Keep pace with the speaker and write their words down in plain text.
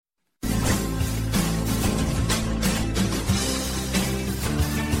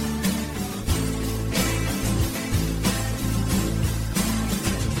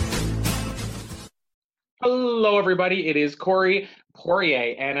Hello, everybody. It is Corey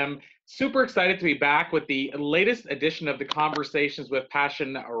Poirier, and I'm super excited to be back with the latest edition of the Conversations with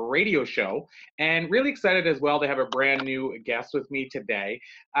Passion radio show, and really excited as well to have a brand new guest with me today.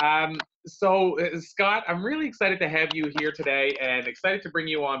 Scott, I'm really excited to have you here today and excited to bring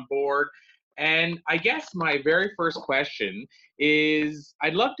you on board. And I guess my very first question is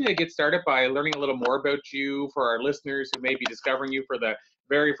I'd love to get started by learning a little more about you for our listeners who may be discovering you for the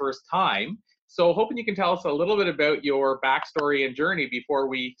very first time. So hoping you can tell us a little bit about your backstory and journey before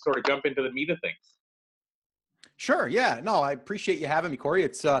we sort of jump into the meat of things. Sure. Yeah. No, I appreciate you having me, Corey.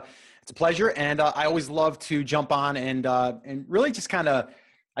 It's a pleasure, and I always love to jump on and really just kind of,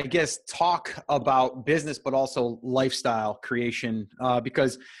 I guess, talk about business, but also lifestyle creation.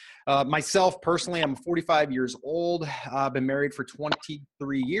 Because myself personally, I'm 45 years old. I've been married for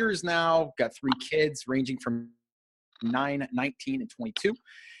 23 years now. Got 3 kids, ranging from 9, 19, and 22.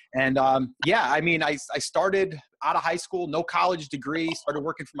 And I started out of high school, no college degree, started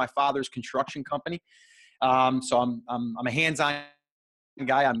working for my father's construction company. So I'm a hands-on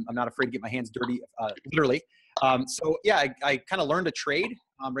guy. I'm not afraid to get my hands dirty, literally. I kind of learned a trade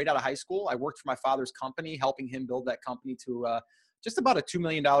right out of high school. I worked for my father's company, helping him build that company to just about a $2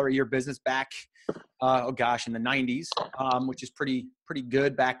 million a year business back, in the 90s, which is pretty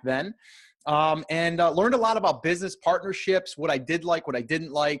good back then. Learned a lot about business partnerships, what I did like, what I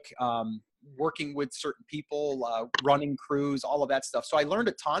didn't like, working with certain people, running crews, all of that stuff. So I learned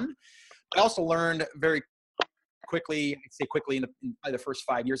a ton. I also learned very quickly, I'd say quickly in probably the first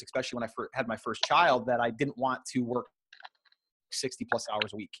 5 years, especially when I had my first child, that I didn't want to work 60 plus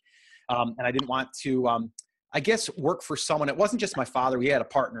hours a week. And I didn't want to, work for someone. It wasn't just my father. We had a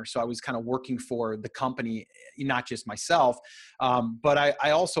partner. So I was kind of working for the company, not just myself. But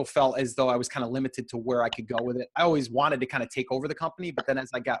I also felt as though I was kind of limited to where I could go with it. I always wanted to kind of take over the company. But then as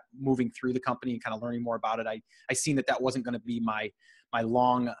I got moving through the company and kind of learning more about it, I seen that wasn't going to be my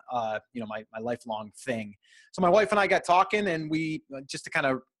long, my lifelong thing. So my wife and I got talking, and we, just to kind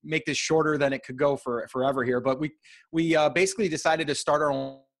of make this shorter than it could go for forever here, but we basically decided to start our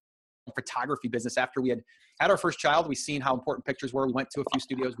own photography business after we had our first child. We seen how important pictures were. We went to a few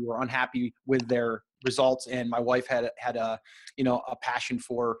studios. We were unhappy with their results, and my wife had a passion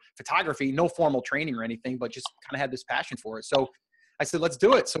for photography, no formal training or anything, but just kind of had this passion for it. So I said, let's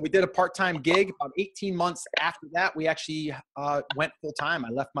do it. So we did a part-time gig. About 18 months after that, we actually went full-time. I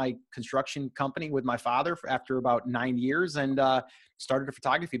left my construction company with my father after about 9 years and started a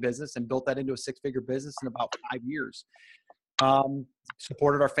photography business and built that into a 6-figure business in about 5 years.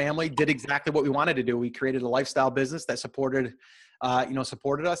 Supported our family, did exactly what we wanted to do. We created a lifestyle business that supported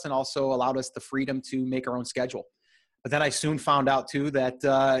us and also allowed us the freedom to make our own schedule. But then I soon found out too that,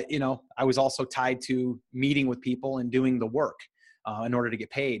 I was also tied to meeting with people and doing the work in order to get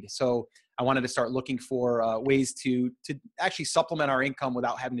paid. So I wanted to start looking for ways to actually supplement our income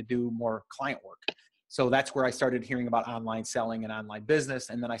without having to do more client work. So that's where I started hearing about online selling and online business.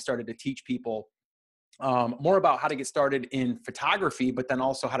 And then I started to teach people more about how to get started in photography, but then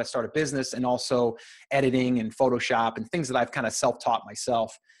also how to start a business and also editing and Photoshop and things that I've kind of self-taught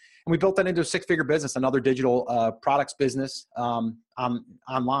myself. And we built that into a 6-figure business, another digital products business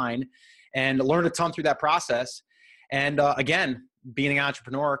online, and learned a ton through that process. And again, being an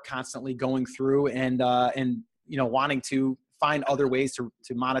entrepreneur, constantly going through and wanting to find other ways to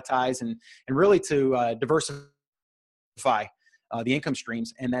monetize and really to diversify the income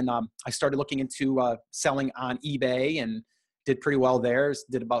streams. And then I started looking into selling on eBay and did pretty well there.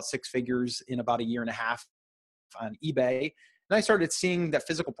 Did about 6 figures in about a year and a half on eBay. And I started seeing that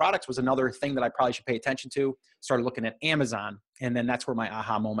physical products was another thing that I probably should pay attention to. Started looking at Amazon. And then that's where my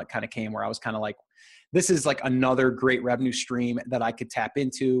aha moment kind of came, where I was kind of like, this is like another great revenue stream that I could tap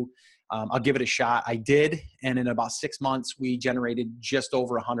into. I'll give it a shot. I did. And in about 6 months, we generated just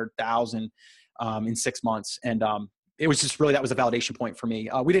over 100,000 in 6 months. And it was just really, that was a validation point for me.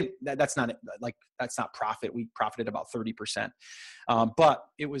 That's not profit. We profited about 30%. But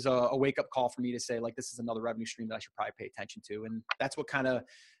it was a wake-up call for me to say, like, this is another revenue stream that I should probably pay attention to. And that's what kind of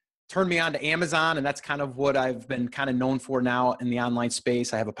turned me on to Amazon. And that's kind of what I've been kind of known for now in the online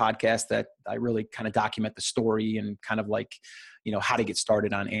space. I have a podcast that I really kind of document the story and kind of like, how to get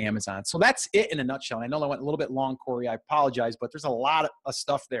started on Amazon. So that's it in a nutshell. And I know I went a little bit long, Corey. I apologize, but there's a lot of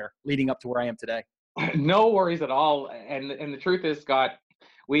stuff there leading up to where I am today. No worries at all. And the truth is, Scott,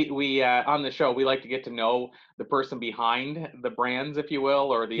 we on the show, we like to get to know the person behind the brands, if you will,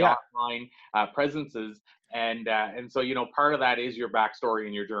 or the offline presences. And so, part of that is your backstory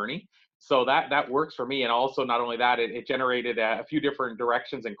and your journey. So that works for me. And also, not only that, it generated a few different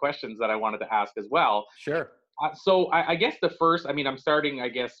directions and questions that I wanted to ask as well. Sure. So I guess the first, I mean, I'm starting, I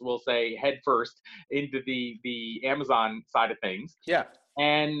guess we'll say head first into the Amazon side of things. Yeah.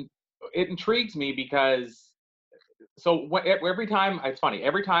 And it intrigues me because every time, it's funny,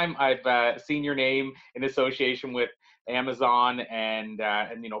 every time I've seen your name in association with Amazon and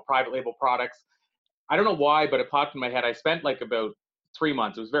private label products, I don't know why, but it popped in my head. I spent like about 3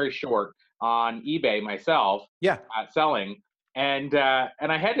 months. It was very short on eBay myself, Yeah. selling, and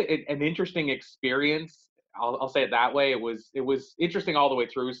I had an interesting experience. I'll say it that way. It was interesting all the way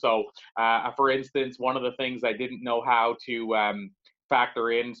through. So, for instance, one of the things I didn't know how to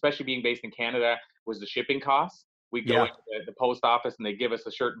factor in, especially being based in Canada, was the shipping costs. We go Yeah. into the post office and they give us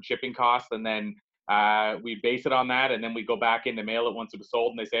a certain shipping cost, and then we base it on that, and then we go back in to mail it once it was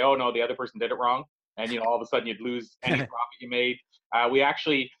sold, and they say, "Oh no, the other person did it wrong," and all of a sudden you'd lose any profit you made. We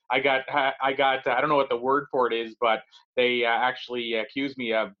actually, I don't know what the word for it is, but they actually accused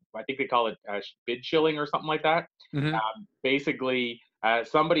me of, I think they call it bid shilling or something like that. Hmm. Basically,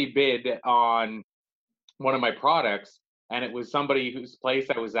 somebody bid on one of my products, and it was somebody whose place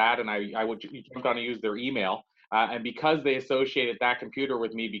I was at, and I would jumped on to use their email, and because they associated that computer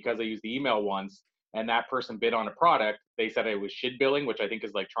with me because I used the email once, and that person bid on a product, they said I was shid billing, which I think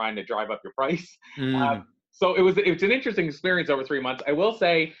is like trying to drive up your price. Mm. So it's an interesting experience over 3 months. I will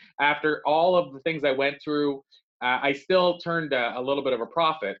say, after all of the things I went through, I still turned a little bit of a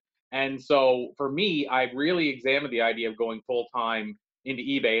profit. And so for me, I really examined the idea of going full time into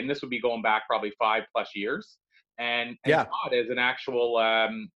eBay, and this would be going back probably 5+ years, and Yeah. saw it as an actual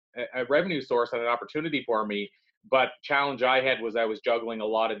a revenue source and an opportunity for me. But challenge I had was I was juggling a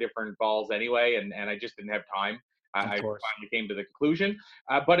lot of different balls anyway, and I just didn't have time. I Of course. finally came to the conclusion,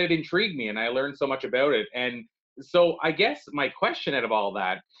 but it intrigued me, and I learned so much about it. And so I guess my question out of all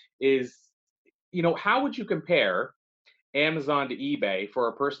that is, how would you compare Amazon to eBay for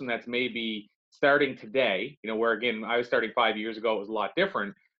a person that's maybe starting today, where again, I was starting 5 years ago, it was a lot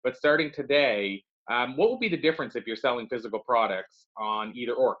different, but starting today, what would be the difference if you're selling physical products on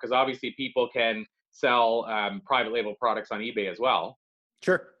either or? Because obviously people can sell private label products on eBay as well.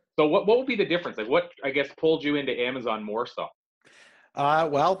 Sure. So what would be the difference? Like what, I guess, pulled you into Amazon more so?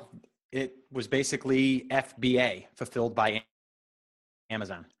 Well, it was basically FBA, fulfilled by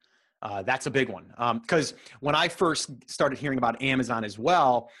Amazon. That's a big one. Because when I first started hearing about Amazon as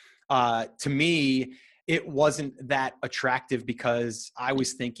well, to me, it wasn't that attractive because I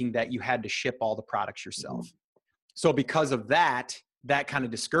was thinking that you had to ship all the products yourself. So because of that, that kind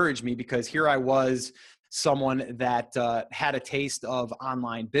of discouraged me, because here I was, someone that had a taste of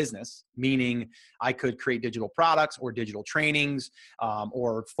online business, meaning I could create digital products or digital trainings,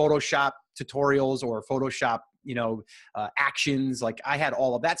 or Photoshop tutorials or Photoshop, actions. Like I had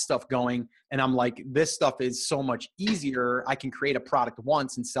all of that stuff going, and I'm like, this stuff is so much easier. I can create a product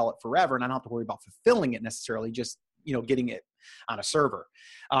once and sell it forever, and I don't have to worry about fulfilling it necessarily, just getting it on a server.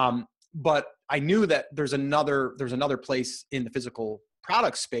 But I knew that there's another place in the physical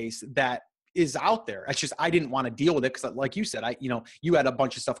product space that is out there. It's just I didn't want to deal with it because, like you said, you had a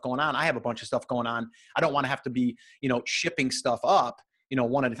bunch of stuff going on. I have a bunch of stuff going on. I don't want to have to be shipping stuff up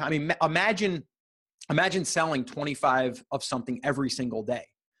one at a time. I mean, imagine selling 25 of something every single day,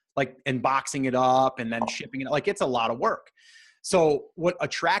 like, and boxing it up and then shipping it. Like, it's a lot of work. So what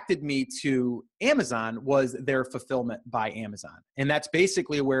attracted me to Amazon was their fulfillment by Amazon. And that's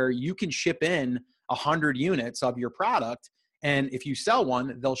basically where you can ship in 100 units of your product, and if you sell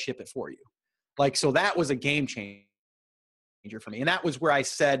one, they'll ship it for you. Like, so that was a game changer for me. And that was where I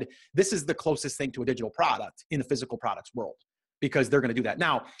said, this is the closest thing to a digital product in the physical products world, because they're going to do that.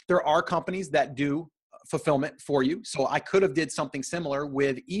 Now, there are companies that do fulfillment for you. So I could have did something similar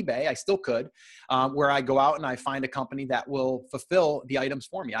with eBay. I still could, where I go out and I find a company that will fulfill the items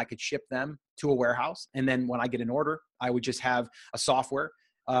for me. I could ship them to a warehouse. And then when I get an order, I would just have a software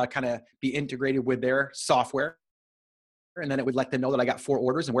kind of be integrated with their software. And then it would let them know that I got 4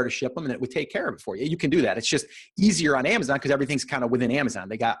 orders and where to ship them, and it would take care of it for you. You can do that. It's just easier on Amazon because everything's kind of within Amazon.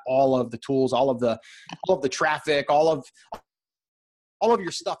 They got all of the tools, all of the traffic, all of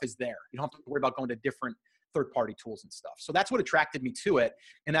your stuff is there. You don't have to worry about going to different third-party tools and stuff. So that's what attracted me to it,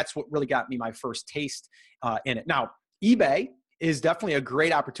 and that's what really got me my first taste in it. Now, eBay is definitely a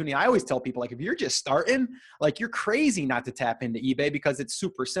great opportunity. I always tell people, like, if you're just starting, like, you're crazy not to tap into eBay because it's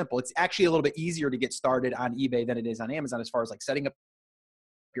super simple. It's actually a little bit easier to get started on eBay than it is on Amazon as far as like setting up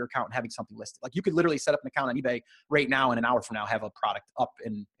your account and having something listed. Like, you could literally set up an account on eBay right now, and an hour from now have a product up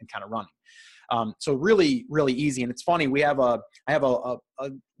and kind of running. So really, really easy. And it's funny, I have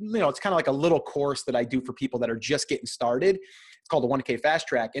it's kind of like a little course that I do for people that are just getting started. It's called the 1K Fast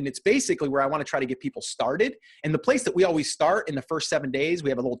Track. And it's basically where I want to try to get people started. And the place that we always start in the first 7 days, we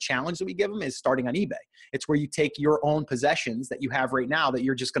have a little challenge that we give them, is starting on eBay. It's where you take your own possessions that you have right now that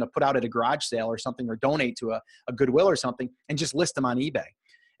you're just going to put out at a garage sale or something, or donate to a Goodwill or something, and just list them on eBay.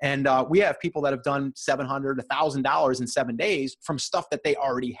 And we have people that have done $700, $1,000 in 7 days from stuff that they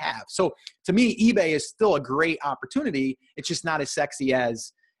already have. So to me, eBay is still a great opportunity. It's just not as sexy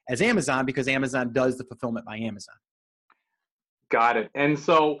as Amazon, because Amazon does the fulfillment by Amazon. Got it. And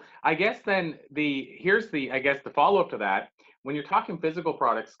so I guess then here's the follow-up to that. When you're talking physical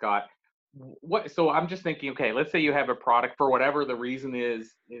products, Scott, so I'm just thinking, okay, let's say you have a product, for whatever the reason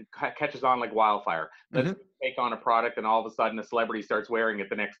is, it catches on like wildfire. Let's take on a product and all of a sudden a celebrity starts wearing it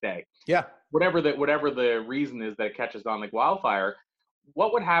the next day. Yeah. Whatever the reason is that it catches on like wildfire,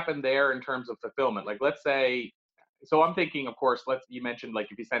 what would happen there in terms of fulfillment? Like, let's say, so I'm thinking, of course, you mentioned, like,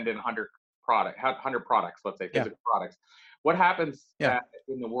 if you send in 100 products, let's say physical products, what happens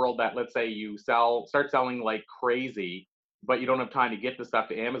in the world that, let's say, you start selling like crazy, but you don't have time to get the stuff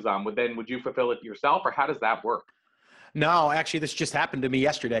to Amazon? Would you fulfill it yourself, or how does that work? No, actually, this just happened to me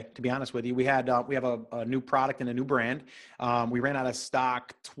yesterday, to be honest with you. We have a new product and a new brand. We ran out of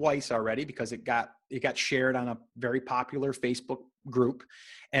stock twice already because it got shared on a very popular Facebook group.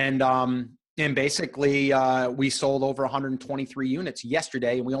 And basically, we sold over 123 units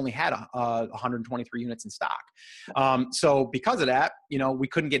yesterday, and we only had 123 units in stock. So because of that, we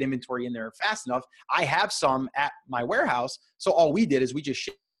couldn't get inventory in there fast enough. I have some at my warehouse. So all we did is we just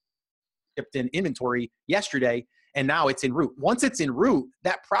shipped in inventory yesterday, and now it's en route. Once it's en route,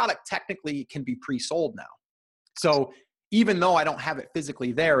 that product technically can be pre-sold now. So even though I don't have it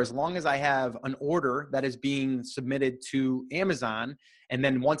physically there, as long as I have an order that is being submitted to Amazon, and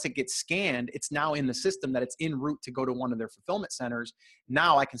then once it gets scanned, it's now in the system that it's en route to go to one of their fulfillment centers.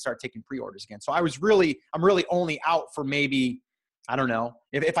 Now I can start taking pre-orders again. So I'm really only out for maybe, I don't know,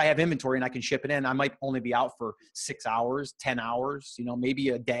 if I have inventory and I can ship it in, I might only be out for 6 hours, 10 hours, maybe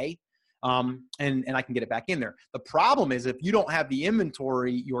a day. And I can get it back in there. The problem is, if you don't have the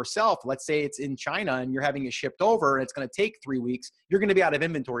inventory yourself, let's say it's in China and you're having it shipped over and it's going to take 3 weeks, you're going to be out of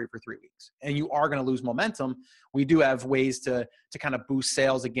inventory for 3 weeks and you are going to lose momentum. We do have ways to kind of boost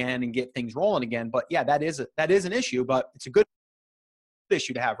sales again and get things rolling again. But yeah, that is an issue, but it's a good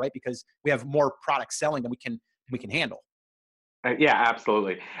issue to have, right? Because we have more products selling than we can handle. Yeah,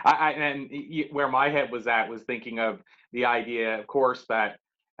 absolutely. Where my head was at was thinking of the idea, of course, that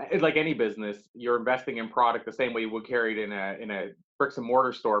like any business, you're investing in product the same way you would carry it in a bricks and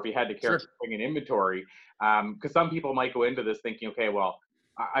mortar store if you had to carry something in inventory. Because some people might go into this thinking, okay, well,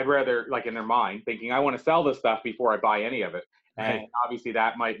 I'd rather, like, in their mind, thinking I want to sell this stuff before I buy any of it. Right. And obviously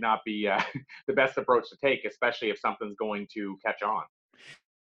that might not be the best approach to take, especially if something's going to catch on.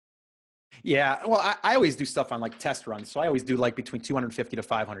 Yeah, well, I always do stuff on like test runs. So I always do like between 250 to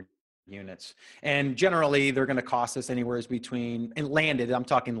 500 units. And generally they're going to cost us anywhere between, and I'm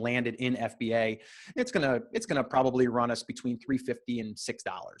talking landed in FBA, it's going to probably run us between $3.50 and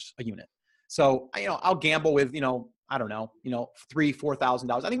 $6 a unit. So, I'll gamble with, I don't know,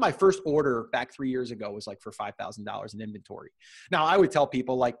 $3,000-$4,000. I think my first order back 3 years ago was like for $5,000 in inventory. Now I would tell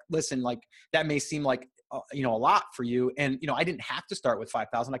people, like, listen, like, that may seem like, a lot for you. And, I didn't have to start with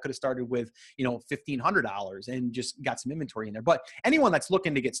 5,000. I could have started with, $1,500 and just got some inventory in there. But anyone that's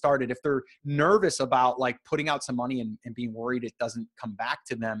looking to get started, if they're nervous about like putting out some money and being worried it doesn't come back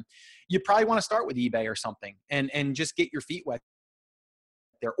to them, you probably want to start with eBay or something and just get your feet wet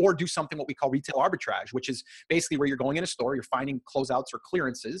there, or do something what we call retail arbitrage, which is basically where you're going in a store, you're finding closeouts or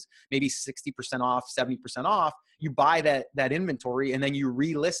clearances, maybe 60% off, 70% off. You buy that inventory and then you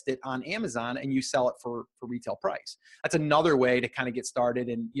relist it on Amazon and you sell it for retail price. That's another way to kind of get started,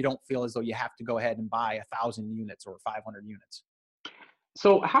 and you don't feel as though you have to go ahead and buy 1,000 units or 500 units.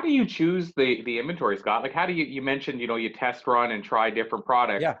 So how do you choose the inventory, Scott? Like, how do you mentioned, you test run and try different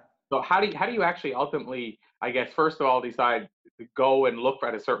products. Yeah. So how do you actually ultimately, I guess, first of all, decide to go and look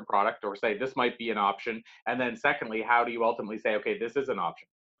at a certain product or say this might be an option? And then secondly, how do you ultimately say, okay, this is an option?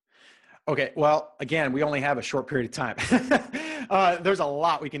 Okay. Well, again, we only have a short period of time. There's a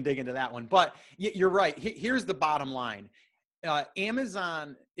lot we can dig into that one, but you're right. Here's the bottom line.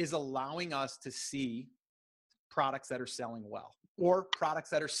 Amazon is allowing us to see products that are selling well or products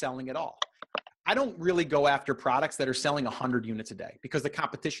that are selling at all. I don't really go after products that are selling 100 units a day because the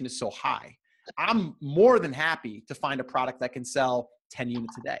competition is so high. I'm more than happy to find a product that can sell 10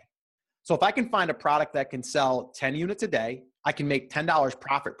 units a day. So if I can find a product that can sell 10 units a day, I can make $10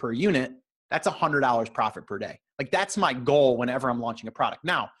 profit per unit. That's $100 profit per day. Like, that's my goal whenever I'm launching a product.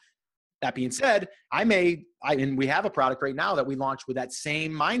 Now, that being said, and we have a product right now that we launched with that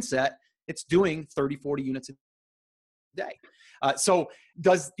same mindset. It's doing 30, 40 units a day. So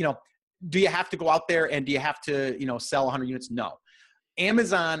does, do you have to go out there and do you have to, sell 100 units? No.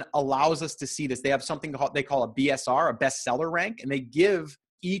 Amazon allows us to see this. They have something they call a BSR, a bestseller rank, and they give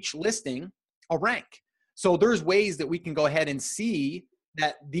each listing a rank. So there's ways that we can go ahead and see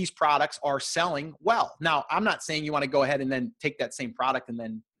that these products are selling well. Now, I'm not saying you want to go ahead and then take that same product and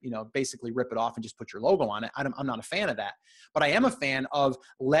then, basically rip it off and just put your logo on it. I'm not a fan of that. But I am a fan of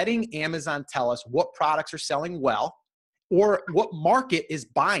letting Amazon tell us what products are selling well or what market is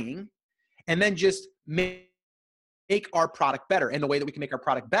buying, and then just make our product better. And the way that we can make our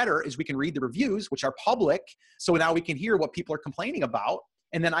product better is we can read the reviews, which are public. So now we can hear what people are complaining about,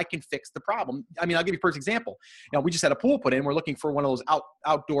 and then I can fix the problem. I mean, I'll give you a first example. We just had a pool put in. We're looking for one of those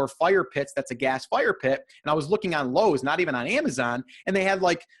outdoor fire pits that's a gas fire pit. And I was looking on Lowe's, not even on Amazon, and they had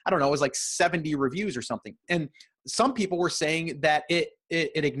like, I don't know, it was like 70 reviews or something. And some people were saying that it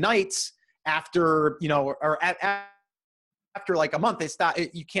ignites after, after like a month,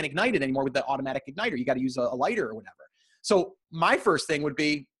 you can't ignite it anymore with the automatic igniter. You got to use a lighter or whatever. So my first thing would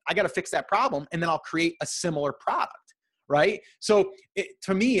be, I got to fix that problem, and then I'll create a similar product. Right? So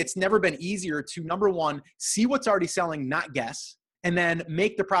to me, it's never been easier to, number one, see what's already selling, not guess, and then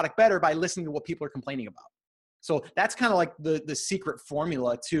make the product better by listening to what people are complaining about. So that's kind of like the secret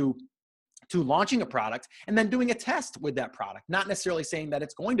formula to launching a product and then doing a test with that product. Not necessarily saying that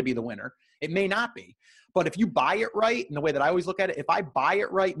it's going to be the winner. It may not be. But if you buy it right, and the way that I always look at it, if I buy it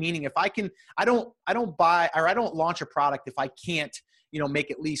right, meaning if I don't launch a product if I can't,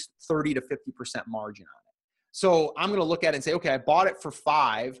 make at least 30 to 50% margin on it. So I'm going to look at it and say, okay, I bought it for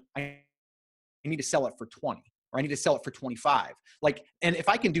 5. I need to sell it for 20, or I need to sell it for 25. And if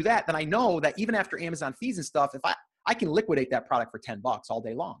I can do that, then I know that even after Amazon fees and stuff, if I can liquidate that product for $10 all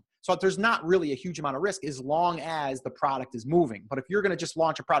day long. So there's not really a huge amount of risk as long as the product is moving. But if you're going to just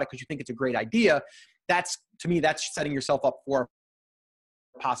launch a product because you think it's a great idea, that's setting yourself up for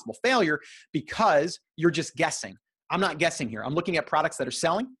possible failure, because you're just guessing. I'm not guessing here. I'm looking at products that are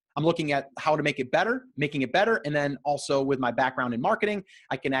selling. I'm looking at how to making it better. And then also with my background in marketing,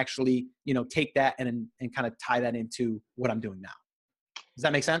 I can actually, take that and kind of tie that into what I'm doing now. Does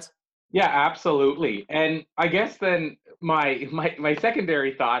that make sense? Yeah, absolutely. And I guess then my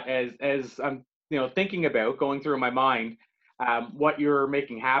secondary thought as I'm, thinking about going through my mind, what you're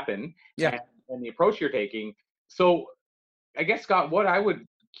making happen, yeah, and the approach you're taking. So I guess, Scott, what I would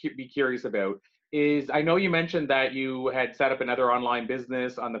be curious about is, I know you mentioned that you had set up another online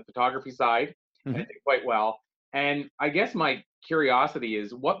business on the photography side, and it did quite well. And I guess my curiosity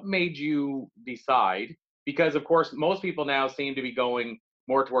is, what made you decide? Because of course, most people now seem to be going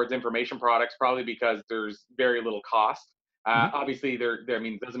more towards information products, probably because there's very little cost. Obviously, it doesn't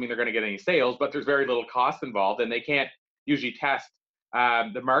mean they're going to get any sales, but there's very little cost involved, and they can't usually test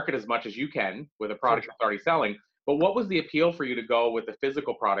the market as much as you can with a product that's already selling. But what was the appeal for you to go with the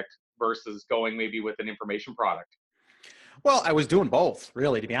physical product versus going maybe with an information product? Well, I was doing both,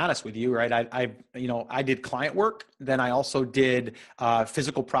 really, to be honest with you, right? I did client work. Then I also did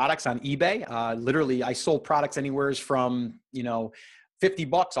physical products on eBay. Literally, I sold products anywhere from,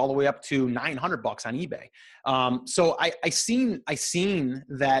 $50 all the way up to $900 on eBay. So I seen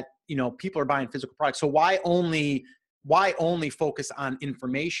that, people are buying physical products. So why only focus on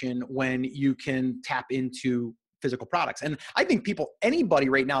information when you can tap into physical products? And I think anybody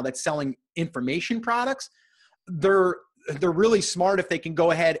right now that's selling information products, they're really smart if they can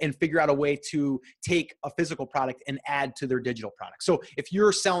go ahead and figure out a way to take a physical product and add to their digital product. So if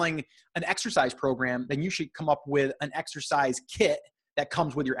you're selling an exercise program, then you should come up with an exercise kit that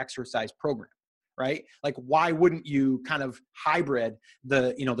comes with your exercise program, right? Like, why wouldn't you kind of hybrid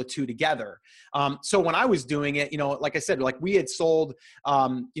the two together? So when I was doing it, like I said, like we had sold,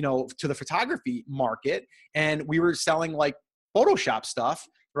 to the photography market, and we were selling like Photoshop stuff,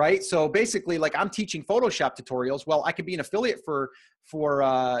 right? So basically, like, I'm teaching Photoshop tutorials. Well, I could be an affiliate for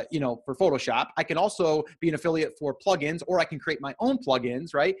Photoshop. I can also be an affiliate for plugins, or I can create my own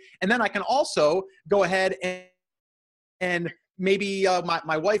plugins, right? And then I can also go ahead and maybe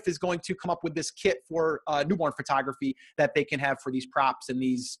my wife is going to come up with this kit for newborn photography that they can have for these props and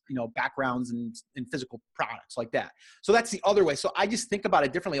these, backgrounds and physical products like that. So that's the other way. So I just think about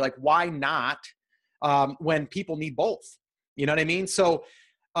it differently. Like, why not when people need both? You know what I mean? So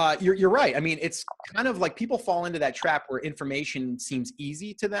you're right. I mean, it's kind of like people fall into that trap where information seems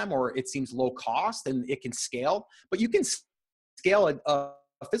easy to them, or it seems low cost and it can scale, but you can scale a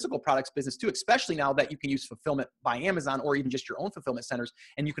physical products business too, especially now that you can use fulfillment by Amazon or even just your own fulfillment centers,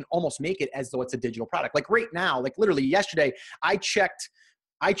 and you can almost make it as though it's a digital product. Like right now, like literally yesterday, I checked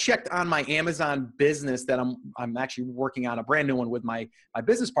I checked on my Amazon business that I'm actually working on a brand new one with my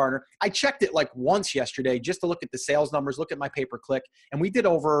business partner. I checked it like once yesterday just to look at the sales numbers, look at my pay per click, and we did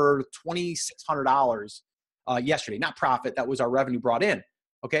over $2,600 yesterday. Not profit, that was our revenue brought in.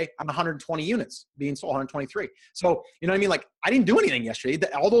 Okay, on 120 units being sold, 123. So you know what I mean? Like I didn't do anything yesterday.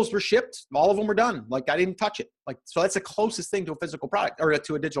 All those were shipped. All of them were done. Like I didn't touch it. Like so, that's the closest thing to a physical product or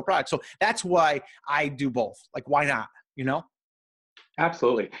to a digital product. So that's why I do both. Like why not? You know?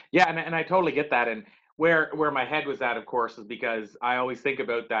 Absolutely. Yeah, and I totally get that. And where my head was at, of course, is because I always think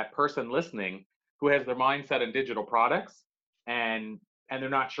about that person listening who has their mindset in digital products and they're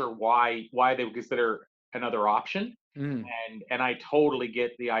not sure why they would consider another option. Mm, And I totally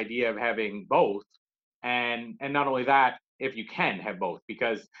get the idea of having both. And not only that, if you can have both,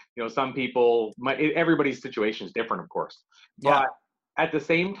 because some people might everybody's situation is different, of course. yeah. But at the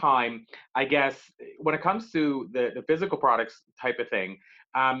same time, I guess when it comes to the physical products type of thing,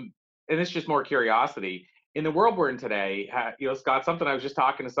 and it's just more curiosity. In the world we're in today, Scott, something I was just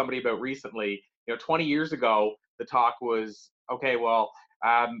talking to somebody about recently. 20 years ago, the talk was okay. Well,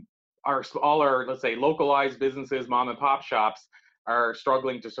 all our let's say localized businesses, mom and pop shops, are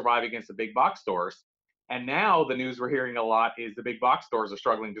struggling to survive against the big box stores. And now the news we're hearing a lot is the big box stores are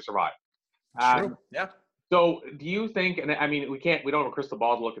struggling to survive. It's true. Um, Yeah. so do you think, and I mean, we don't have a crystal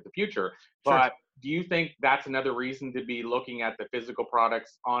ball to look at the future, Sure. but do you think that's another reason to be looking at the physical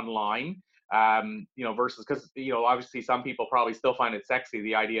products online? Versus because, obviously some people probably still find it sexy,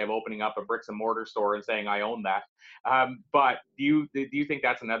 the idea of opening up a bricks and mortar store and saying, I own that. But do you think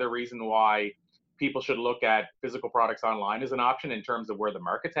that's another reason why people should look at physical products online as an option in terms of where the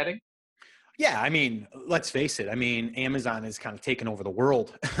market's heading? Yeah. I mean, let's face it. I mean, Amazon is kind of taken over the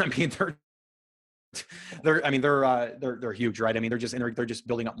world. I mean, they're huge, right? I mean, they're just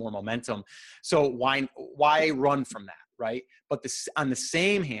building up more momentum. So why run from that, right? But on the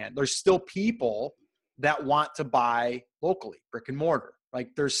same hand, there's still people that want to buy locally, brick and mortar. Like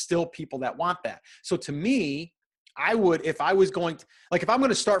there's still people that want that. So to me, I would, if I was going to, like, if I'm going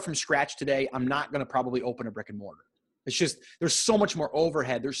to start from scratch today, I'm not going to probably open a brick and mortar. It's just, there's so much more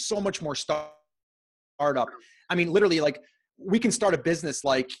overhead. There's so much more startup. I mean, literally, like we can start a business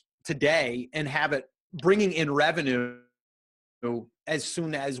like today and have it bringing in revenue as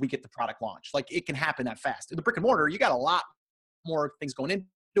soon as we get the product launched. Like it can happen that fast. In the brick and mortar, you got a lot more things going into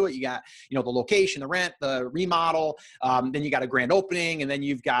it. You got, the location, the rent, the remodel. Then you got a grand opening, and then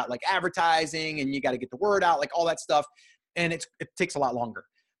you've got like advertising, and you got to get the word out, like all that stuff. And it takes a lot longer.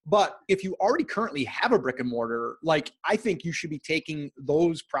 But if you already currently have a brick and mortar, like I think you should be taking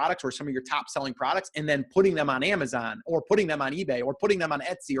those products or some of your top selling products and then putting them on Amazon or putting them on eBay or putting them on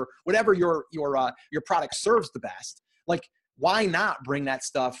Etsy or whatever your product serves the best. Like, why not bring that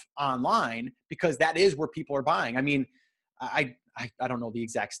stuff online? Because that is where people are buying. I mean, I don't know the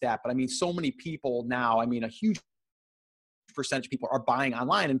exact stat, but I mean, so many people now, I mean, a huge percentage of people are buying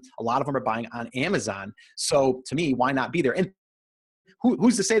online and a lot of them are buying on Amazon. So to me, why not be there? And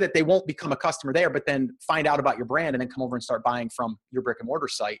who's to say that they won't become a customer there, but then find out about your brand and then come over and start buying from your brick and mortar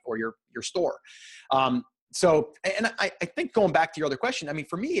site or your store. And I think going back to your other question, I mean,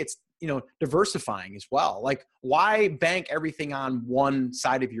 for me, it's, diversifying as well. Like why bank everything on one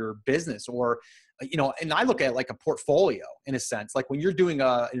side of your business or, and I look at it like a portfolio in a sense, like when you're doing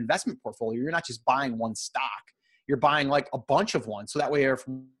an investment portfolio, you're not just buying one stock, you're buying like a bunch of ones. So that way, if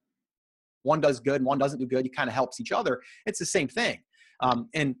one does good and one doesn't do good, you kind of helps each other. It's the same thing.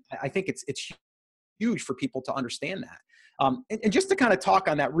 And I think it's huge for people to understand that. And just to kind of talk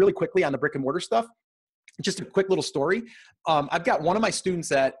on that really quickly on the brick and mortar stuff, just a quick little story. I've got one of my students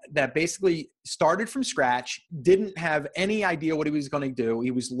that basically started from scratch, didn't have any idea what he was going to do. He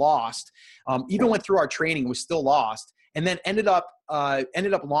was lost. Even went through our training, was still lost, and then ended up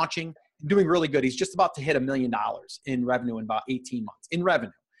launching, doing really good. He's just about to hit $1 million in revenue in about 18 months in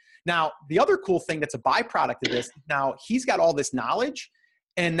revenue. Now, the other cool thing that's a byproduct of this, now he's got all this knowledge,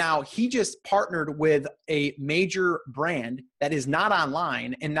 and now he just partnered with a major brand that is not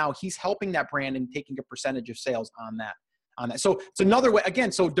online, and now he's helping that brand and taking a percentage of sales on that. So it's another way,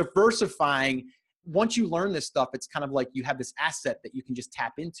 again, so diversifying. Once you learn this stuff, it's kind of like you have this asset that you can just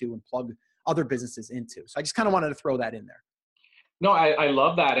tap into and plug other businesses into. So I just kind of wanted to throw that in there. No, I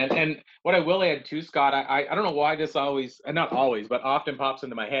love that. And what I will add too, Scott, I don't know why this always, not always, but often pops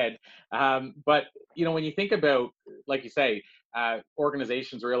into my head. But, when you think about, like you say,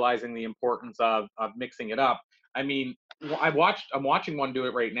 organizations realizing the importance of mixing it up, I mean, I'm watching one do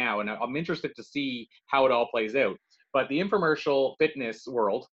it right now, and I'm interested to see how it all plays out. But the infomercial fitness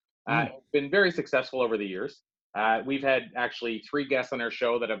world has been very successful over the years. We've had actually 3 guests on our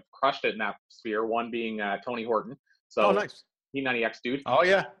show that have crushed it in that sphere, one being Tony Horton. Oh, So nice. P90X dude, Oh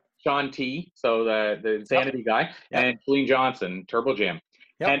yeah. Sean T, so the Yep. Insanity guy, Yep. and Celine Johnson, Turbo Jam.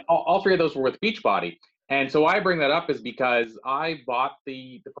 And Yep. all three of those were with Beachbody. And so I bring that up is because I bought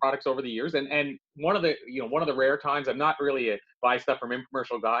the products over the years, and one of the one of the rare times, I'm not really a buy stuff from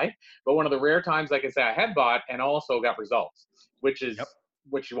infomercial guy, but one of the rare times I can say I have bought and also got results, which is Yep.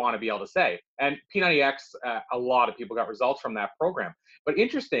 what you want to be able to say. And P90X, a lot of people got results from that program. But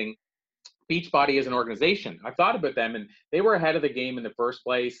interesting, Beachbody is an organization. I've thought about them, and they were ahead of the game in the first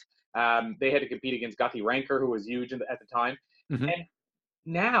place. They had to compete against Guthy Ranker, who was huge at the time. Hmm. And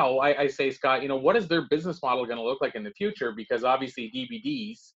now I say, Scott, what is their business model going to look like in the future? Because obviously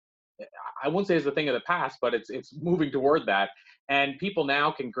DVDs, I won't say is a thing of the past, but it's moving toward that. And people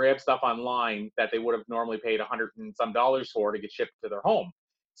now can grab stuff online that they would have normally paid $100 and some for to get shipped to their home.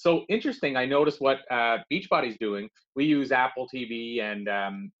 So interesting. I noticed what Beachbody's doing. We use Apple TV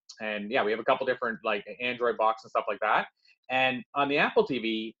and yeah, we have a couple different like Android box and stuff like that. And on the Apple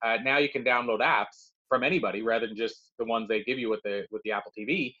TV, now you can download apps from anybody rather than just the ones they give you with the Apple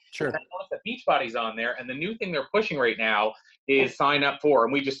TV. And I Sure. noticed that Beachbody's on there, and the new thing they're pushing right now is sign up for,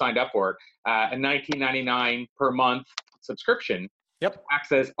 and we just signed up for it, a $19.99 per month subscription to Yep.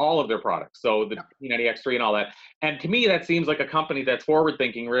 access all of their products. So the Yep. P90X3 and all that. And to me, that seems like a company that's forward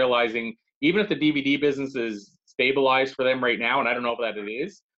thinking, realizing even if the DVD business is stabilized for them right now, and I don't know if that it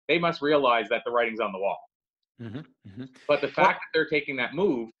is, they must realize that the writing's on the wall. Hmm. Hmm. But the fact Well, that they're taking that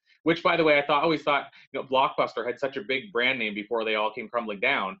move, which by the way, always thought, Blockbuster had such a big brand name before they all came crumbling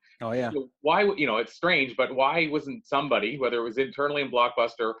down. oh yeah. Why, it's strange, but why wasn't somebody, whether it was internally in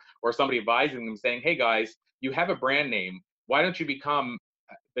Blockbuster or somebody advising them saying, hey guys, you have a brand name. Why don't you become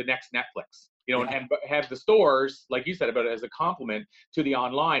the next Netflix? Yeah. And have the stores, like you said, about it as a complement to the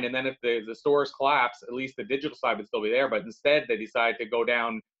online. And then if the stores collapse, at least the digital side would still be there. But instead, they decide to go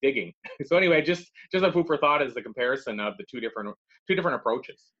down digging. So anyway, just a food for thought as the comparison of the two different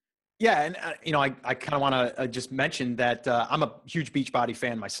approaches. Yeah, and I kind of want to just mention that I'm a huge Beachbody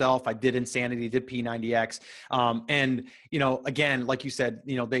fan myself. I did Insanity, did P90X, and again, like you said,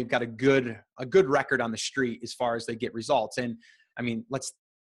 they've got a good record on the street as far as they get results. And I mean, let's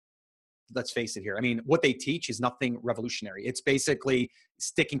face it here. I mean, what they teach is nothing revolutionary. It's basically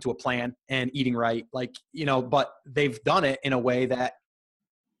sticking to a plan and eating right, but they've done it in a way that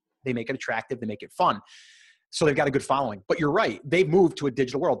they make it attractive, they make it fun. So they've got a good following. But you're right. They've moved to a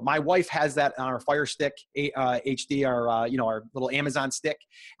digital world. My wife has that on our Fire Stick HD, our little Amazon stick.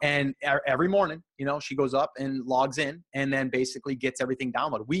 And every morning, she goes up and logs in and then basically gets everything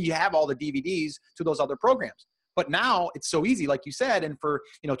downloaded. We have all the DVDs to those other programs. But now it's so easy, like you said, and for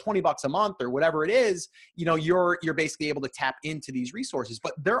 $20 a month or whatever it is, you're basically able to tap into these resources.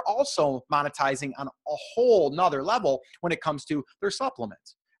 But they're also monetizing on a whole nother level when it comes to their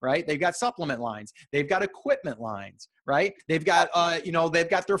supplements. Right? They've got supplement lines. They've got equipment lines, right? They've got, they've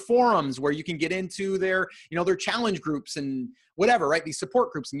got their forums where you can get into their challenge groups and whatever, right? These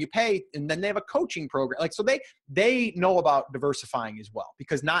support groups, and you pay, and then they have a coaching program. So they know about diversifying as well,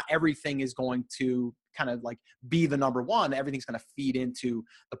 because not everything is going to kind of like be the number one. Everything's going to feed into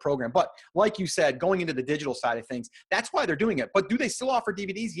the program. But like you said, going into the digital side of things, that's why they're doing it. But do they still offer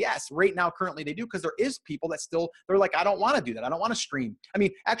DVDs? Yes. Right now, currently they do, because there is people that they're like, I don't want to do that. I don't want to stream. I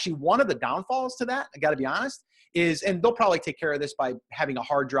mean, actually, one of the downfalls to that, I got to be honest, is, and they'll probably take care of this by having a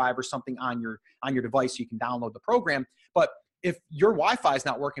hard drive or something on your device so you can download the program. But if your Wi-Fi is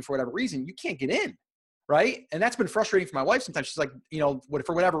not working for whatever reason, you can't get in. Right. And that's been frustrating for my wife. Sometimes she's like,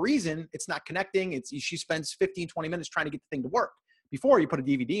 for whatever reason, it's not connecting. She spends 15, 20 minutes trying to get the thing to work. Before you put a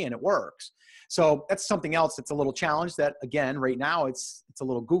DVD in, it works. So that's something else that's a little challenge that, again, right now it's a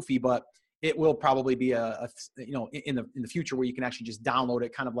little goofy, but it will probably be in the future where you can actually just download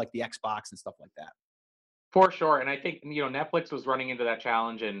it, kind of like the Xbox and stuff like that. For sure. And I think, Netflix was running into that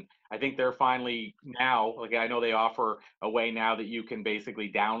challenge, and I think they're finally now, like, I know they offer a way now that you can basically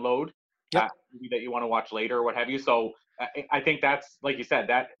download Yep. movie that you want to watch later or what have you. So I think that's, like you said,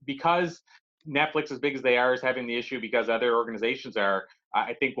 that because Netflix, as big as they are, is having the issue because other organizations are,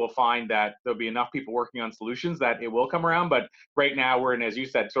 I think we'll find that there'll be enough people working on solutions that it will come around. But right now we're in, as you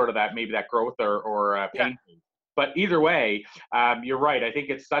said, sort of that, maybe that growth or Yeah. pain. But either way, you're right. I think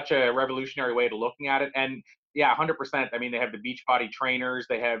it's such a revolutionary way to looking at it. And yeah, 100%. I mean, they have the Beachbody trainers.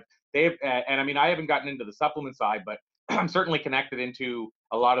 And I mean, I haven't gotten into the supplement side, but I'm certainly connected into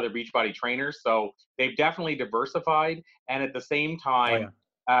a lot of their Beachbody trainers. So they've definitely diversified. And at the same Oh yeah.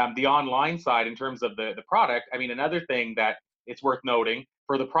 time, the online side in terms of the product, I mean, another thing that it's worth noting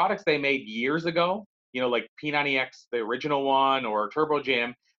for the products they made years ago, like P90X, the original one, or Turbo Jam,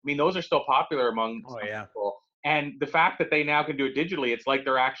 I mean, those are still popular among Oh some yeah. people. And the fact that they now can do it digitally, it's like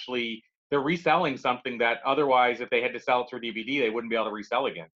they're actually they're reselling something that otherwise, if they had to sell it through DVD, they wouldn't be able to resell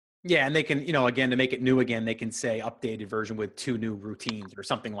again. Yeah, and they can, again, to make it new again, they can say updated version with 2 new routines or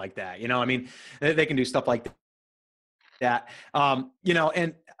something like that. I mean, they can do stuff like that.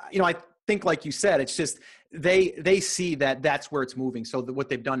 And I think, like you said, it's just they see that that's where it's moving. So what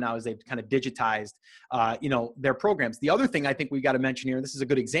they've done now is they've kind of digitized, their programs. The other thing I think we got to mention here, and this is a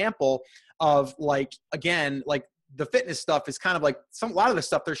good example of, like, again, like the fitness stuff is kind of like a lot of the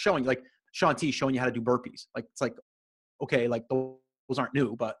stuff they're showing, like Shaun T showing you how to do burpees. Like, it's like, okay, like those aren't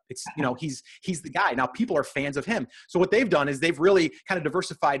new, but it's, he's the guy. Now people are fans of him. So what they've done is they've really kind of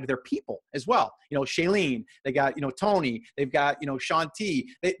diversified their people as well. Shailene, they got, Tony, they've got, Shaun T,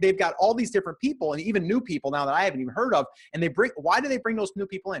 they've got all these different people, and even new people now that I haven't even heard of. And why do they bring those new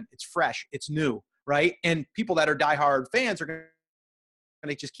people in? It's fresh, it's new, right? And people that are diehard fans are going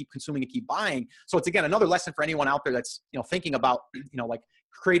to just keep consuming and keep buying. So it's, again, another lesson for anyone out there that's, thinking about, like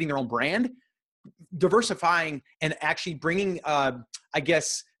creating their own brand, diversifying and actually bringing, I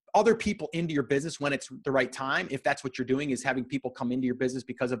guess, other people into your business when it's the right time. If that's what you're doing, is having people come into your business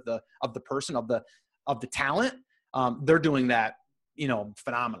because of the person, of the talent, they're doing that,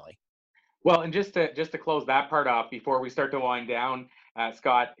 phenomenally. Well, and just to close that part off before we start to wind down,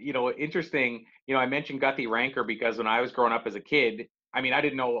 Scott, interesting. I mentioned Guthy-Renker because when I was growing up as a kid, I mean, I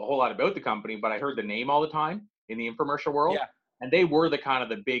didn't know a whole lot about the company, but I heard the name all the time in the infomercial world. Yeah. And they were the kind of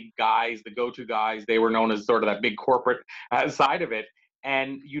the big guys, the go-to guys. They were known as sort of that big corporate side of it.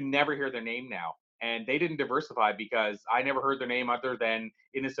 And you never hear their name now. And they didn't diversify because I never heard their name other than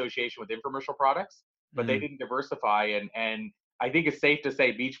in association with infomercial products. But they didn't diversify. And I think it's safe to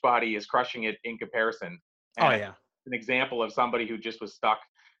say Beachbody is crushing it in comparison. And Oh yeah. An example of somebody who just was stuck,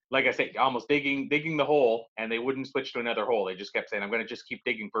 like I say, almost digging the hole, and they wouldn't switch to another hole. They just kept saying, "I'm going to just keep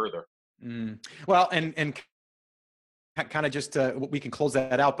digging further." Well, and kind of just we can close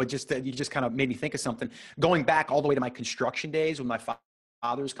that out, but just you just kind of made me think of something. Going back all the way to my construction days with my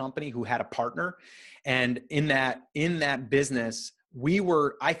father's company, who had a partner, and in that business,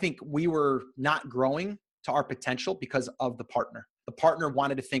 I think we were not growing to our potential because of the partner. The partner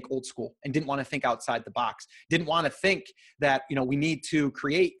wanted to think old school and didn't want to think outside the box. Didn't want to think that, we need to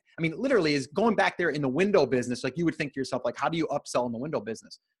create. I mean, literally, is going back there in the window business. Like, you would think to yourself, like, how do you upsell in the window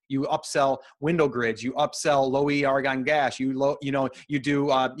business? You upsell window grids, you upsell low E argon gas, you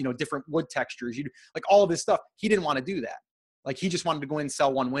do, different wood textures, you do, like, all of this stuff. He didn't want to do that. Like, he just wanted to go in and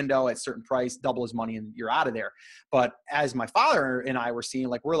sell one window at a certain price, double his money, and you're out of there. But as my father and I were seeing,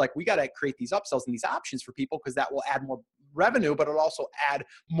 like, we got to create these upsells and these options for people, because that will add more revenue, but it'll also add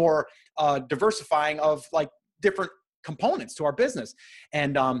more diversifying of, like, different components to our business.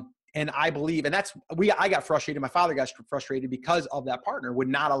 And I believe, and I got frustrated. My father got frustrated because of that partner would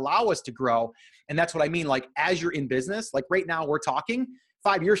not allow us to grow. And that's what I mean. Like, as you're in business, like right now we're talking,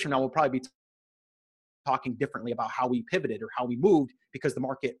 5 years from now, we'll probably be talking differently about how we pivoted or how we moved because the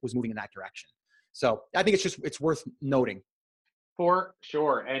market was moving in that direction. So I think it's worth noting. For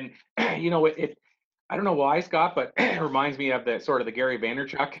sure. And, I don't know why, Scott, but it reminds me of the Gary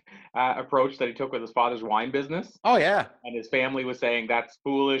Vaynerchuk approach that he took with his father's wine business. Oh yeah. And his family was saying, that's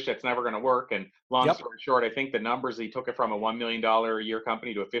foolish, that's never going to work. And long story short, I think the numbers, he took it from a $1 million a year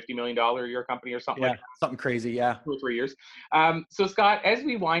company to a $50 million a year company or something like that. Something crazy. Yeah. 2 or 3 years. So Scott, as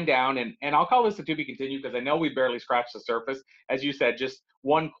we wind down, and I'll call this a to be continued because I know we barely scratched the surface. As you said, just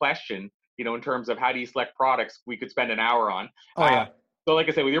one question, in terms of how do you select products, we could spend an hour on. Oh yeah. So like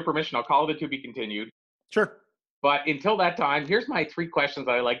I said, with your permission, I'll call it a to be continued. Sure. But until that time, here's my 3 questions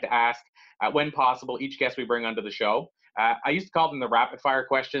that I like to ask when possible each guest we bring onto the show. I used to call them the rapid fire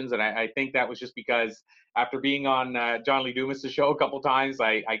questions, and I think that was just because after being on John Lee Dumas' show a couple times,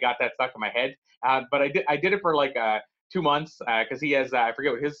 I got that stuck in my head. But I did it for like 2 months because he has, I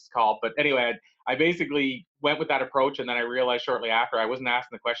forget what his is called. But anyway, I basically went with that approach, and then I realized shortly after I wasn't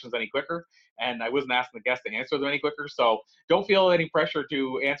asking the questions any quicker, and I wasn't asking the guests to answer them any quicker. So don't feel any pressure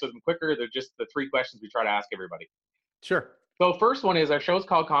to answer them quicker. They're just the 3 questions we try to ask everybody. Sure. So first one is, our show's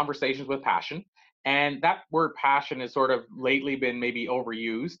called Conversations with Passion. And that word passion has sort of lately been maybe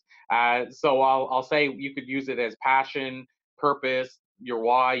overused. So I'll say you could use it as passion, purpose, your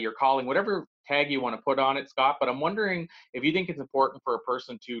why, your calling, whatever tag you want to put on it, Scott. But I'm wondering if you think it's important for a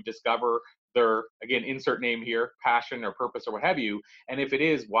person to discover their, again, insert name here, passion or purpose or what have you. And if it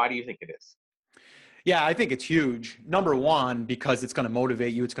is, why do you think it is? Yeah, I think it's huge. Number one, because it's going to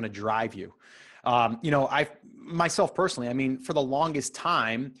motivate you. It's going to drive you. Myself personally, I mean, for the longest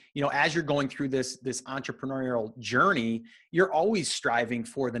time, as you're going through this entrepreneurial journey, you're always striving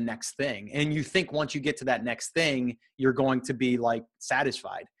for the next thing. And you think once you get to that next thing, you're going to be like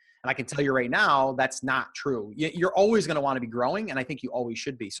satisfied. And I can tell you right now, that's not true. You're always going to want to be growing, and I think you always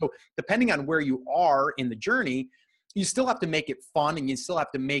should be. So depending on where you are in the journey, you still have to make it fun, and you still have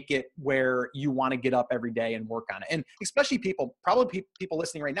to make it where you want to get up every day and work on it. And especially people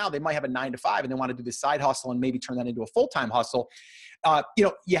listening right now, they might have a 9 to 5 and they want to do this side hustle and maybe turn that into a full-time hustle.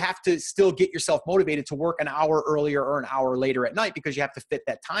 You have to still get yourself motivated to work an hour earlier or an hour later at night, because you have to fit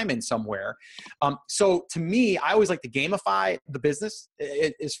that time in somewhere. So to me, I always like to gamify the business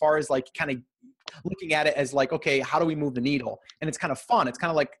as far as like kind of looking at it as like, okay, how do we move the needle? And it's kind of fun. It's kind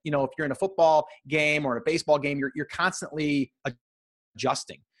of like, if you're in a football game or a baseball game, you're constantly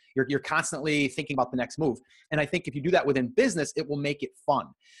adjusting. You're constantly thinking about the next move. And I think if you do that within business, it will make it fun.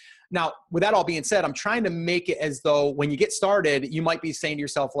 Now, with that all being said, I'm trying to make it as though when you get started, you might be saying to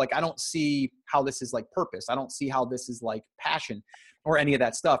yourself, like, I don't see how this is like purpose. I don't see how this is like passion or any of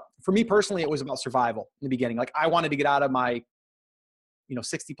that stuff. For me personally, it was about survival in the beginning. Like, I wanted to get out of my,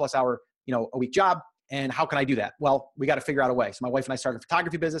 60 plus hour, a week job. And how can I do that? Well, we got to figure out a way. So my wife and I started a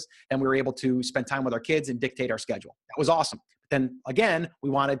photography business, and we were able to spend time with our kids and dictate our schedule. That was awesome. But then again, we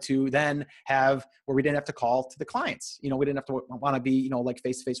wanted to then have where we didn't have to call to the clients. We didn't have to want to be, like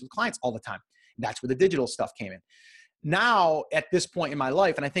face to face with clients all the time. And that's where the digital stuff came in. Now, at this point in my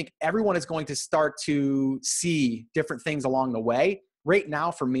life, and I think everyone is going to start to see different things along the way. Right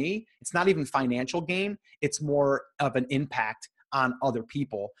now, for me, it's not even financial gain. It's more of an impact on other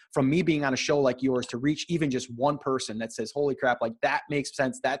people, from me being on a show like yours to reach even just one person that says, holy crap, like that makes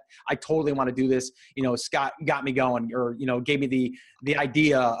sense. That I totally want to do this. Scott got me going, or, gave me the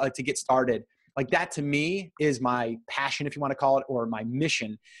idea to get started. Like that to me is my passion, if you want to call it, or my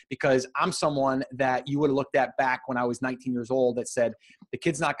mission, because I'm someone that you would have looked at back when I was 19 years old that said, the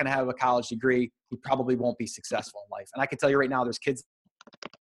kid's not going to have a college degree. He probably won't be successful in life. And I can tell you right now, there's kids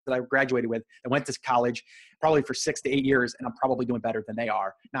that I graduated with that went to college probably for 6 to 8 years, and I'm probably doing better than they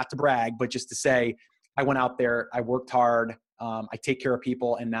are. Not to brag, but just to say, I went out there, I worked hard, I take care of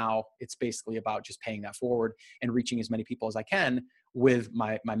people, and now it's basically about just paying that forward and reaching as many people as I can with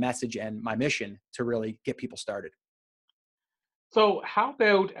my message and my mission to really get people started. So how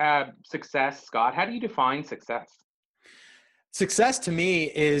about success, Scott? How do you define success? Success to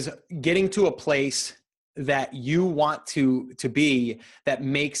me is getting to a place that you want to be, that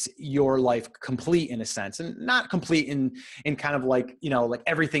makes your life complete in a sense, and not complete in kind of like, like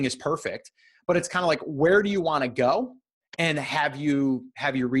everything is perfect, but it's kind of like, where do you want to go? And have you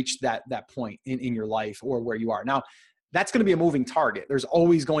reached that point in your life, or where you are now? That's going to be a moving target. There's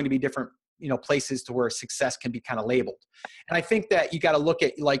always going to be different, places to where success can be kind of labeled. And I think that you got to look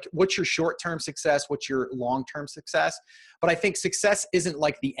at like, what's your short-term success? What's your long-term success? But I think success isn't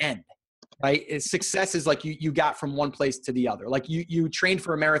like the end. Right? Success is like you got from one place to the other. Like you trained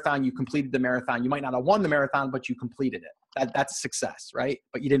for a marathon, you completed the marathon. You might not have won the marathon, but you completed it. That's success, right?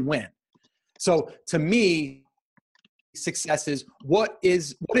 But you didn't win. So to me, success is what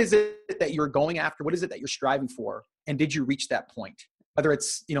is it that you're going after? What is it that you're striving for? And did you reach that point? Whether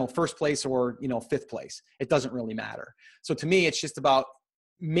it's, first place or, fifth place, it doesn't really matter. So to me, it's just about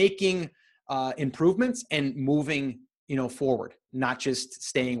making improvements and moving forward, not just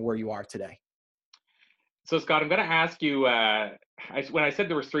staying where you are today. So Scott, I'm going to ask you, when I said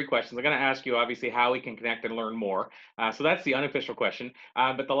there was 3 questions, I'm going to ask you obviously how we can connect and learn more. So that's the unofficial question.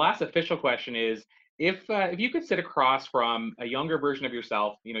 But the last official question is, if you could sit across from a younger version of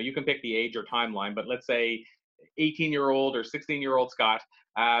yourself, you can pick the age or timeline, but let's say 18-year-old or 16-year-old Scott,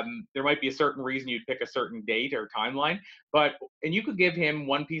 there might be a certain reason you'd pick a certain date or timeline, and you could give him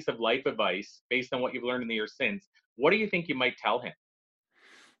one piece of life advice based on what you've learned in the years since. What do you think you might tell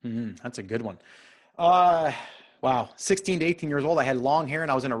him? That's a good one. Wow. 16 to 18 years old. I had long hair and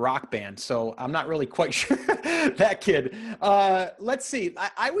I was in a rock band. So I'm not really quite sure that kid. Let's see.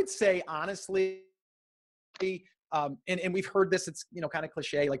 I would say, honestly, and we've heard this, it's, kind of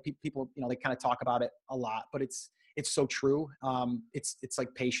cliche, like people, they kind of talk about it a lot, but it's so true. It's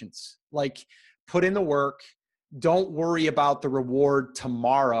like patience, like put in the work. Don't worry about the reward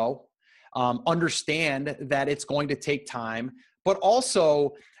tomorrow. Understand that it's going to take time, but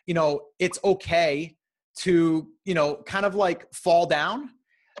also, it's okay to, kind of like fall down,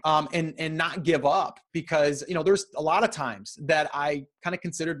 and not give up, because, there's a lot of times that I kind of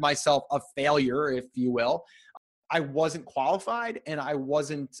considered myself a failure, if you will. I wasn't qualified, and I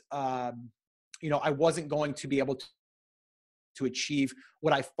wasn't, I wasn't going to be able to achieve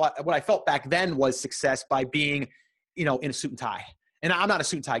what I felt back then was success by being, in a suit and tie. And I'm not a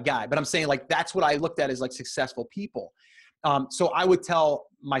suit and tie guy, but I'm saying like, that's what I looked at as like successful people. So I would tell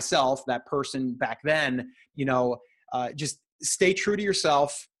myself, that person back then, just stay true to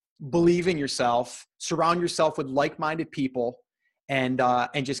yourself, believe in yourself, surround yourself with like-minded people,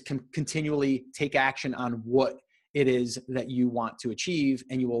 and just continually take action on what it is that you want to achieve,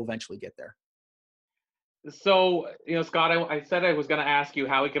 and you will eventually get there. So, Scott, I said I was going to ask you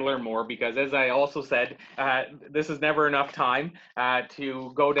how we can learn more, because as I also said, this is never enough time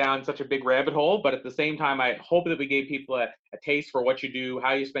to go down such a big rabbit hole. But at the same time, I hope that we gave people a taste for what you do,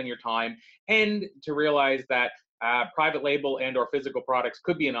 how you spend your time, and to realize that private label and or physical products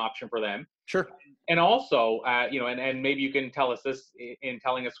could be an option for them. Sure. And also, and maybe you can tell us this in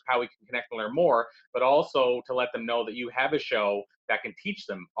telling us how we can connect and learn more, but also to let them know that you have a show that can teach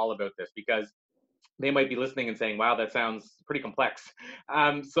them all about this, because they might be listening and saying, wow, that sounds pretty complex.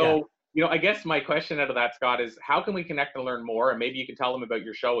 I guess my question out of that, Scott, is how can we connect and learn more? And maybe you can tell them about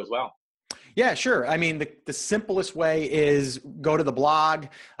your show as well. Yeah, sure. I mean, the simplest way is go to the blog,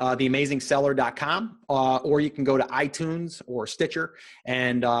 theamazingseller.com, or you can go to iTunes or Stitcher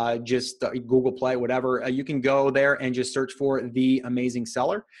and just Google Play, whatever. You can go there and just search for The Amazing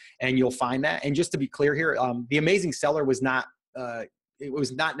Seller, and you'll find that. And just to be clear here, The Amazing Seller was not it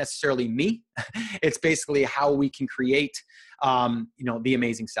was not necessarily me. It's basically how we can create, the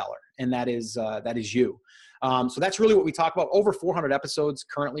amazing seller. And that is you. So that's really what we talk about. Over 400 episodes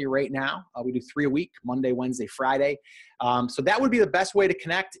currently right now. We do 3 a week, Monday, Wednesday, Friday. So that would be the best way to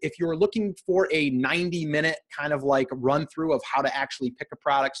connect. If you're looking for a 90-minute kind of like run through of how to actually pick a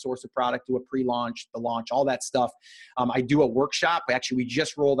product, source a product, do a pre-launch, the launch, all that stuff. I do a workshop. Actually, we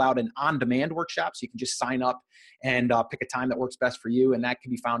just rolled out an on-demand workshop. So you can just sign up and pick a time that works best for you. And that can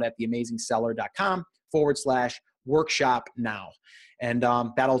be found at theamazingseller.com/workshop now. And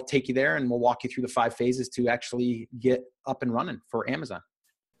that'll take you there, and we'll walk you through the 5 phases to actually get up and running for Amazon.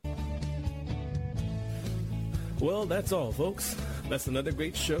 Well, that's all, folks. That's another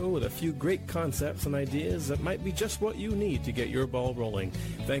great show with a few great concepts and ideas that might be just what you need to get your ball rolling.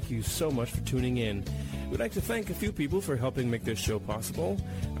 Thank you so much for tuning in. We'd like to thank a few people for helping make this show possible.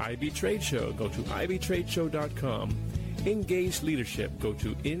 IB Trade Show, go to ibtradeshow.com. Engaged Leadership, go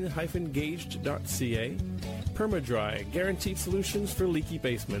to in-engaged.ca. Permadry, guaranteed solutions for leaky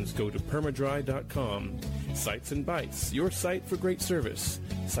basements, go to permadry.com. Sites and Bytes, your site for great service,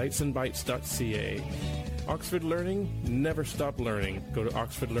 sitesandbytes.ca. Oxford Learning, never stop learning, go to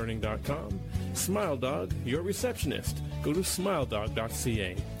oxfordlearning.com. Smile Dog, your receptionist, go to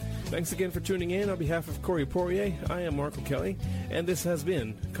smiledog.ca. Thanks again for tuning in. On behalf of Corey Poirier, I am Mark O'Kelly, and this has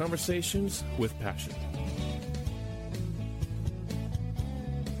been Conversations with Passion.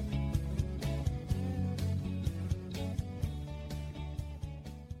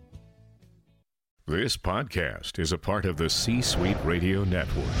 This podcast is a part of the C-Suite Radio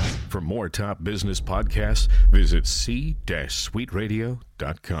Network. For more top business podcasts, visit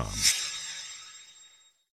c-suiteradio.com.